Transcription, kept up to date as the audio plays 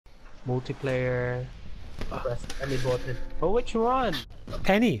Multiplayer. Press any button. Oh, which one?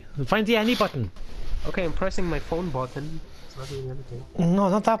 Any. Find the any button. Okay, I'm pressing my phone button. It's not doing anything. No,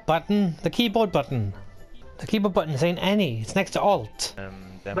 not that button. The keyboard button. The keyboard button is saying any. It's next to Alt.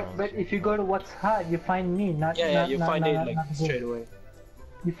 But if you go to what's hard, you find me, not You find it like straight away.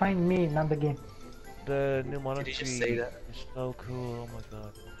 You find me, not the game. The new Mono Did you 3 just say that? is so cool, oh my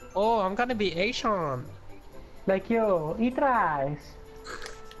god. Oh, I'm gonna be Asian. Like yo, eat rice.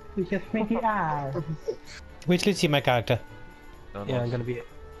 You just make it eyes. Wait till you see my character. No, Yeah, no, I'm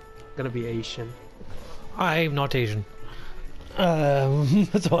gonna be Asian. I'm not Asian.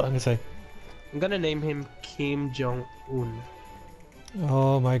 That's all I'm gonna say. I'm gonna name him Kim Jong-un.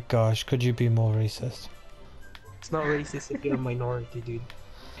 Oh my gosh, could you be more racist? It's not racist if you're a minority, dude.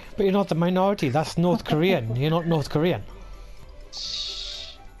 But you're not the minority, that's North Korean. You're not North Korean.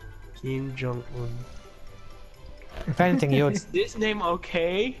 Kim Jong-un. If anything, you're... Is this name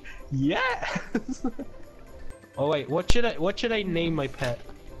okay? Yes! Oh wait, what should I name my pet?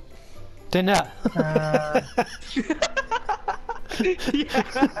 Dinner. Yeah. It's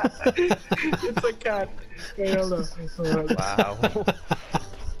a cat. Hey, hold on. Alright. Wow.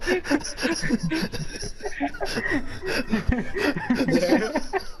 Yeah,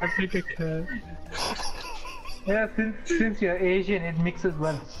 I pick a cat. Yeah, since you're Asian, it mixes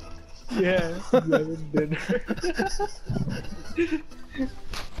well. Yeah, dinner.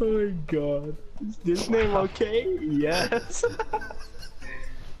 Oh my god. Is this name okay? Yes.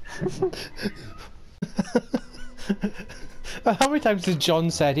 How many times has John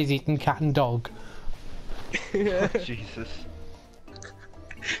said he's eaten cat and dog? Jesus.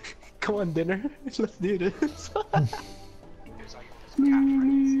 Come on, dinner. Let's do this.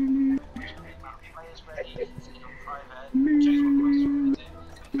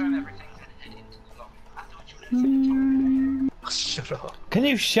 Shut up. Can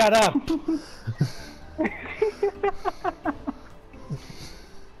you shut up?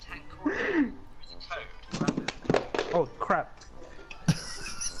 Oh crap.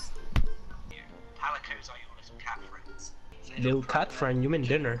 Palicos are your little cat friends. Little cat friend, you mean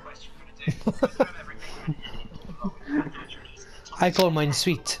dinner? I call mine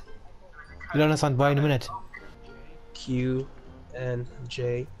sweet. You'll understand why in a minute. Q and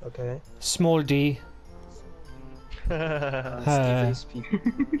J, okay. Small d.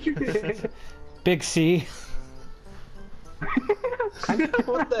 Big C.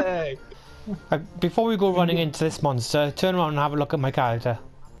 What the heck? Before we go running into this monster, turn around and have a look at my character.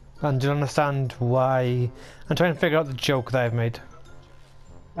 And you'll understand why. I'm trying to figure out the joke that I've made.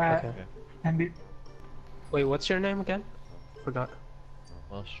 Okay. And we, Wait, what's your name again? Forgot.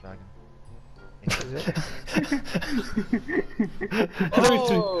 Welsh dragon. Is it?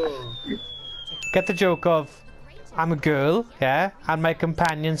 Oh! Get the joke of, I'm a girl, yeah, and my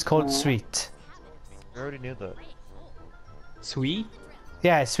companion's called Sweet. I already knew that. Sweet?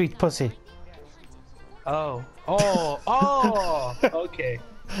 Yeah, Sweet Pussy. Oh. Oh. Oh. Okay.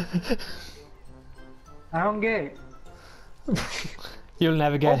 I don't get it. You'll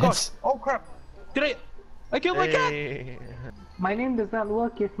never Oh get god. it. Oh crap. Did I killed my cat. Hey. My name does not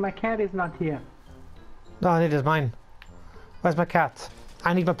work if my cat is not here. No, neither is mine. Where's my cat?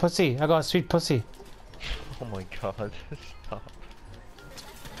 I need my pussy. I got a sweet pussy. Oh my god, stop.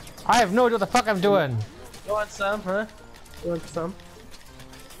 I have no idea what the fuck I'm doing. You want some, huh? You want some?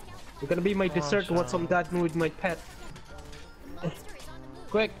 You're gonna be my dessert once I'm done with my pet.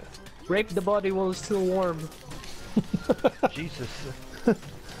 Quick! Rape the body while it's still warm. Jesus.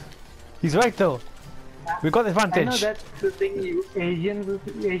 He's right though. We got the I know advantage. that's the thing you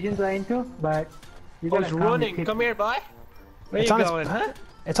Asians are into, but you Oh, gotta he's calm running. your Come here, boy. Where It's you on his- going, huh?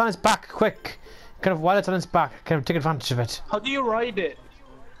 It's on its back, quick. Kind of while it's on its back, kind of take advantage of it. How do you ride it?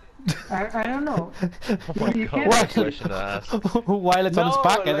 I don't know. Oh my You god, can't- what a question to ask. While it's on its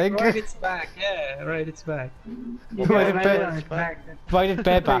back, I like think. ride its back. Yeah, ride its back. You Why gotta the ride bear- it on its back. Ride it That's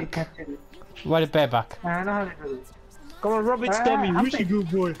how you bareback. capture it. Ride it bareback. I don't know how to do it. Come on, rub its Ah, tummy. hump Who's a it.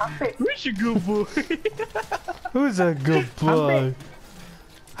 good boy? Hump it. Who's a good boy? Who's a good boy?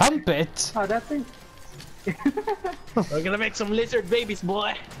 Hump it? Oh, that's it. We're gonna make some lizard babies,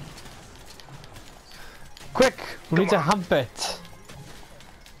 boy. Quick, we need to hump it.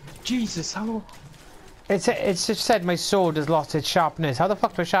 Jesus, how? It's just said my sword has lost its sharpness. How the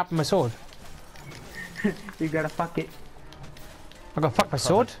fuck do I sharpen my sword? You gotta fuck it. I gotta fuck my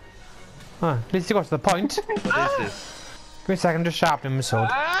sword? Huh, at least you got to the point. Give What is this? me a second, I'm just sharpening my sword.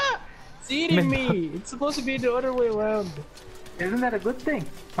 Ah! It's eating me. It's supposed to be the other way around. Isn't that a good thing?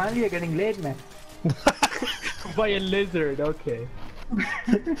 Finally, you're getting laid, man. By a lizard. Okay.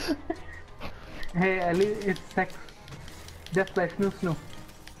 Hey, at least it's sex. Just like Snoo Snoo.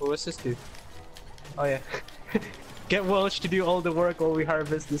 What's this do? Oh yeah. Get Welsh to do all the work while we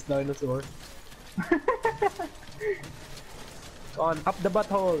harvest this dinosaur. Go on, up the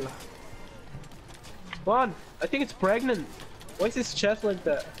butthole. Go on. I think it's pregnant. Why is his chest like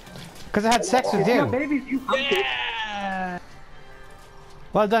that? Because I had sex with Yeah, you. babies, you humped it. Yeah!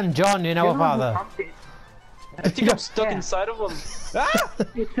 Well done, John. You're now a You're the one who father. humped it. I think I'm stuck Yeah. inside of him. Ah!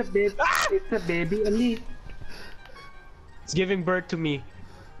 It's a baby. It's a baby elite. It's giving birth to me.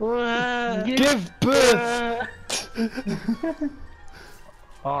 Ah! Give birth.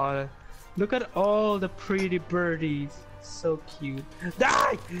 Oh, look at all the pretty birdies. So cute.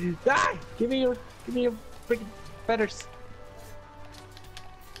 Die! Die! Give me your freaking feathers.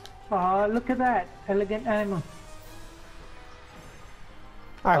 Oh, look at that elegant animal.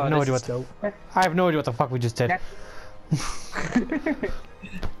 I have Oh, no this idea is what. dope. I have no idea what the fuck we just did. That-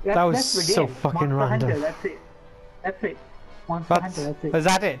 That was that's the so game. fucking Monster random. Hunter, that's it. That's it. Monster Hunter, that's it. Is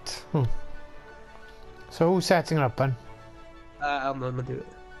that it? So who's setting it up then? I'm gonna do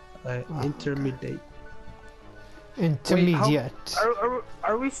it. Intermediate. Intermediate.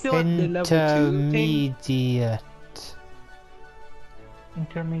 Are we still at the level 2 thing? Intermediate.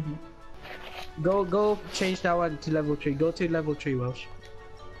 Intermediate. Go change that one to level 3. Go to level 3, Welsh.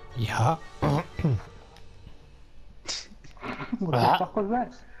 Yeah. What the fuck was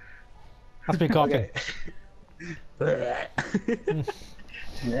that? That's me coughing.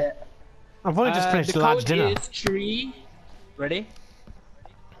 Yeah. I've only just finished the large code dinner. is 3. Ready?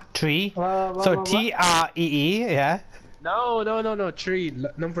 Tree. So T-R-E-E, yeah. No, 3.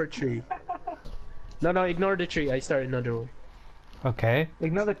 Number 3. No, ignore the 3. I start another one. Okay.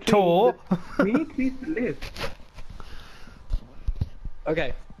 Ignore the tree. Toe. We need trees to live.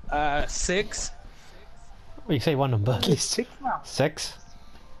 Okay. 6. Well, you say one number at least. 6 now. 6.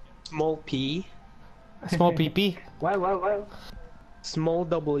 Small p. Small PP. Well. Small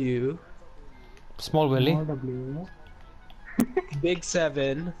w. Small Willy. Small W. Big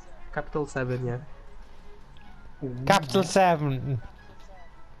 7. Capital 7, yeah. Capital 7.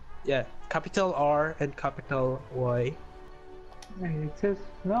 Yeah. Capital R and capital Y. It says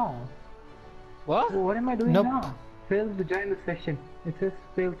no. What? What am I doing Nope. now? Failed to join the session. It says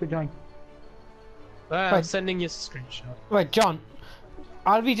failed to join. I'm Right. sending you a screenshot. Right, John.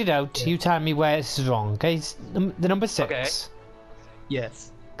 I'll read it out. You tell me where this is wrong, okay? It's the number 6. Okay.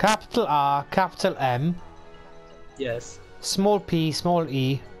 Yes. Capital R, capital M, Yes. small p, small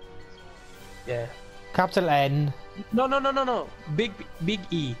e, Yeah. capital N, No. Big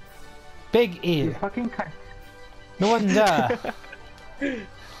E. big E. You fucking cunt. No wonder.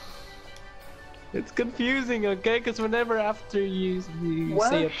 It's confusing, okay? Because whenever after you say a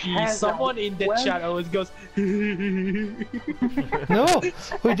Welsh P, has a- someone in the Welsh- chat always goes. No,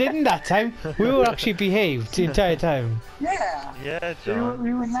 we didn't that time. We were actually behaved the entire time. Yeah. Yeah, We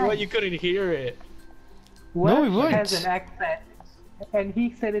John. were So nice. you couldn't hear it. No, we Welsh has weren't. an accent, and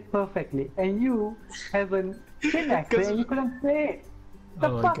he said it perfectly. And you have an thin accent, and you couldn't say it. The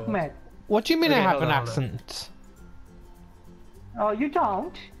Oh my fuck, God. man? What do you mean I Okay, have hold an on, hold on. accent? Oh, you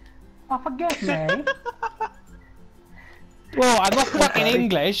don't? Oh, forget me. Well, I'm not fucking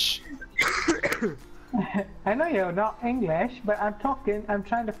English. I know you're not English, but I'm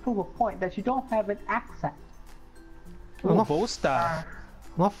trying to prove a point that you don't have an accent. I'm not, Bosta.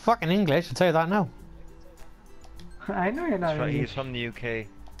 I'm not fucking English, I'll tell you that now. I know you're not That's right, English. he's from the UK.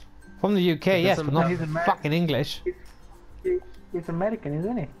 From the UK, yes, but not He's American. fucking English. He's American,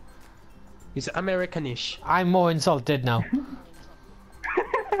 isn't he? He's Americanish. I'm more insulted now.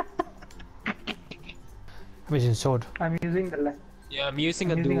 I'm using sword. I'm using the left. Yeah, I'm using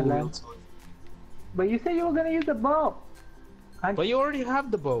a I'm using a dual lamp. wield sword. But you said you were gonna use the bow. But you already have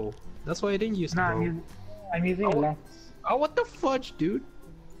the bow. That's why I didn't use the No, bow. I'm using a left. Oh, what the fudge, dude?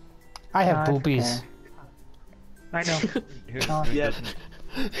 I have Nah, it's boobies. okay. I know. Who Oh. Yeah.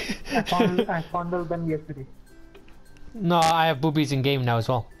 doesn't? I fondled them yesterday. No, I have boobies in game now as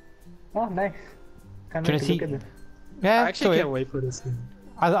well. Oh, nice. Can't Can I wait to see- look at them. Yeah, I actually so can't wait for this game.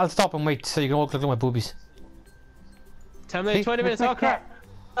 I'll stop and wait so you can all look at my boobies. 10 minutes, See? 20 minutes, That's oh my crap!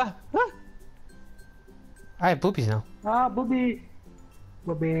 cat. I have boobies now. Ah, booby.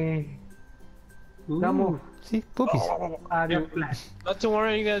 Booby. Don't move. See, boobies. Ah, just flat. Not to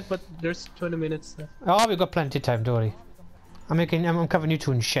worry, you guys, but there's 20 minutes left. Oh, we've got plenty of time, don't worry. I'm covering you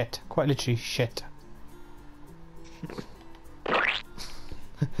two in shit. Quite literally shit.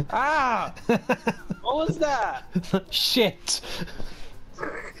 Ah! What was that? Shit!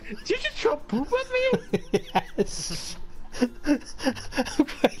 Did you just throw poop at me? Yes!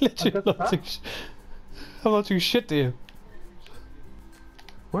 Quite literally I'm not too shit to you.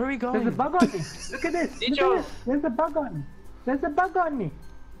 Where are we There's a going? bug on me. Look at this. Look Dijo. at this. There's a bug on me. There's a bug on me.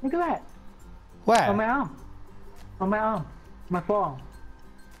 Look at that. Where? On my arm. On my arm. My forearm.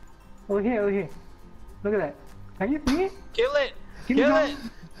 Over here, over here. Look at that. Can you see it? Kill it! Kim Kill Jong- it!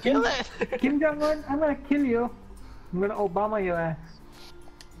 Kill it! Kim Jong-un, I'm gonna kill you. I'm gonna Obama your ass.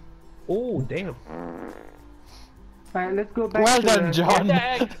 Oh, damn. Alright, let's go back Well to done, the... John.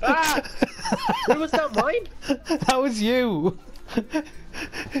 Dang. Ah! Wait, was that mine? That was you.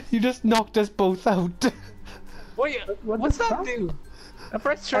 You just knocked us both out. Wait, What what's the that fuck? do? I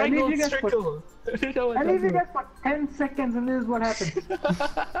pressed I need triangle you and guys for- circle. I don't know what I that leave you do. guys for 10 seconds and this is what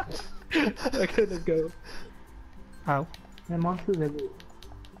happens. I couldn't go. Ow. The monsters everywhere.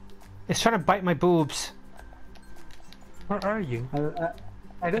 It's trying to bite my boobs. Where are you? I don't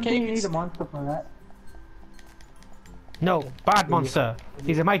Can think you you need s- a monster for that. No, bad monster.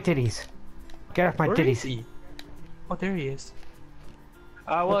 These are my titties. Get off my Where is titties. he? Oh, there he is.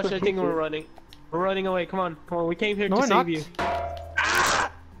 Well, That's I what think he we're did. running. We're running away. Come on, come on. We came here No, to we're save not. you.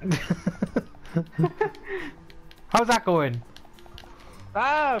 How's that going?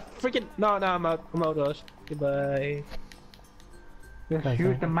 Ah, freaking! No, I'm out. I'm out, Josh. Goodbye. Just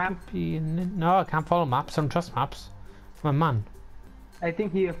shoot the map. No, I can't follow maps. I don't trust maps. I'm a man. I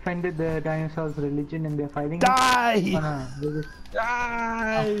think he offended the dinosaurs' religion and they're fighting. Die! Oh, no, they're just-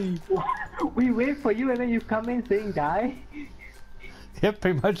 Die! We wait for you and then you come in saying die? Yep,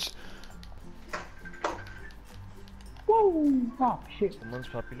 pretty much. Whoa! Oh shit. Someone's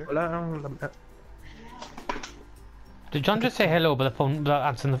popular. Wala. Did John just say hello by the phone without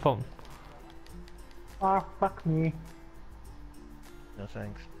answering the phone? Oh fuck me. No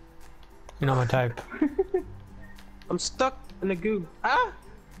thanks. You're not my type. I'm stuck in the goo. Ah!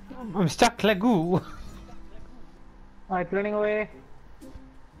 I'm stuck like goo. Oh, it's running away.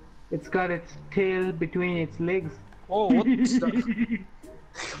 It's got its tail between its legs. Oh, what the?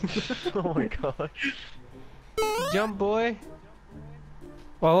 Oh my gosh. Jump, boy.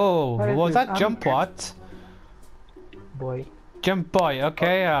 Oh, What what is was this? that? Jump what? Boy. Jump boy,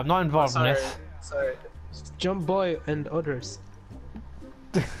 okay, I'm not involved in this. Sorry. Jump, boy, and others.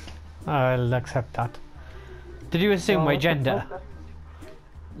 I'll accept that. Did you assume Oh, my what the gender? fuck?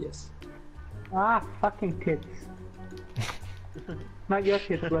 Yes. Ah, fucking tits. Not your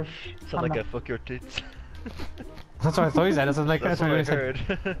tits, but Sound like a fuck your tits. That's what I thought he said. That's like That's what what I he said.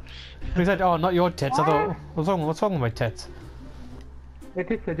 heard. He said, "Oh, not your tits." I thought, what's wrong with my tits? the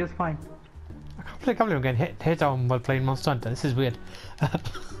tits are just fine. I can't believe I'm getting hit on while playing Monster Hunter. This is weird.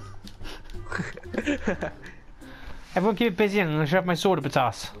 Everyone keep it busy and I'm gonna shove my sword up its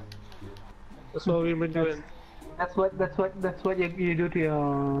ass. That's what we've been doing. That's what you do to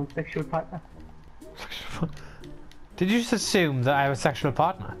your sexual partner. Did you just assume that I have a sexual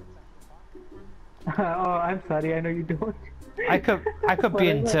partner? Oh, I'm sorry, I know you don't. I could be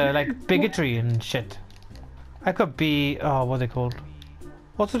into like bigotry and shit. I could be what are they called?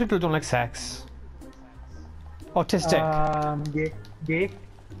 What's the people who don't like sex? Autistic. Gay.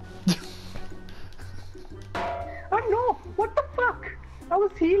 Oh no! What the fuck? I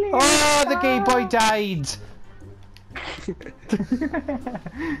was healing. Oh, the gay boy died.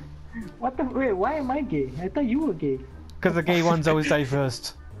 What the? Wait, why am I gay? I thought you were gay. Because the gay ones always die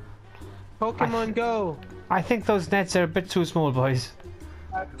first. Pokemon Go. I think those nets are a bit too small, boys.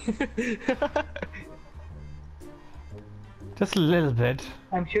 Just a little bit.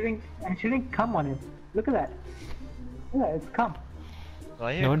 I'm shooting cum on him. Look at that. Yeah, it's cum.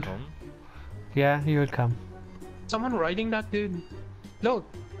 I No hear one- come. Yeah, you would come. Someone riding that dude. Look,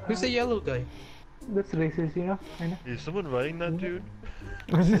 who's the yellow guy? That's racist, you know. I know. Is someone riding that dude?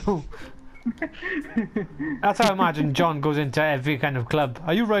 I know. That's how I imagine John goes into every kind of club.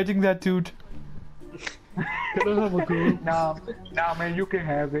 Are you riding that dude? Nah, man, you can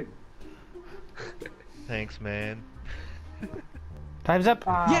have it. Thanks, man. Time's up.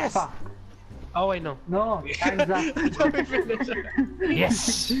 Yes! Fuck. Oh, I know. No, time's up.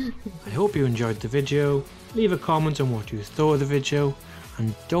 Yes. I hope you enjoyed the video. Leave a comment on what you thought of the video,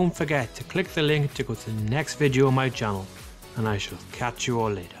 and don't forget to click the link to go to the next video on my channel, and I shall catch you all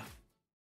later.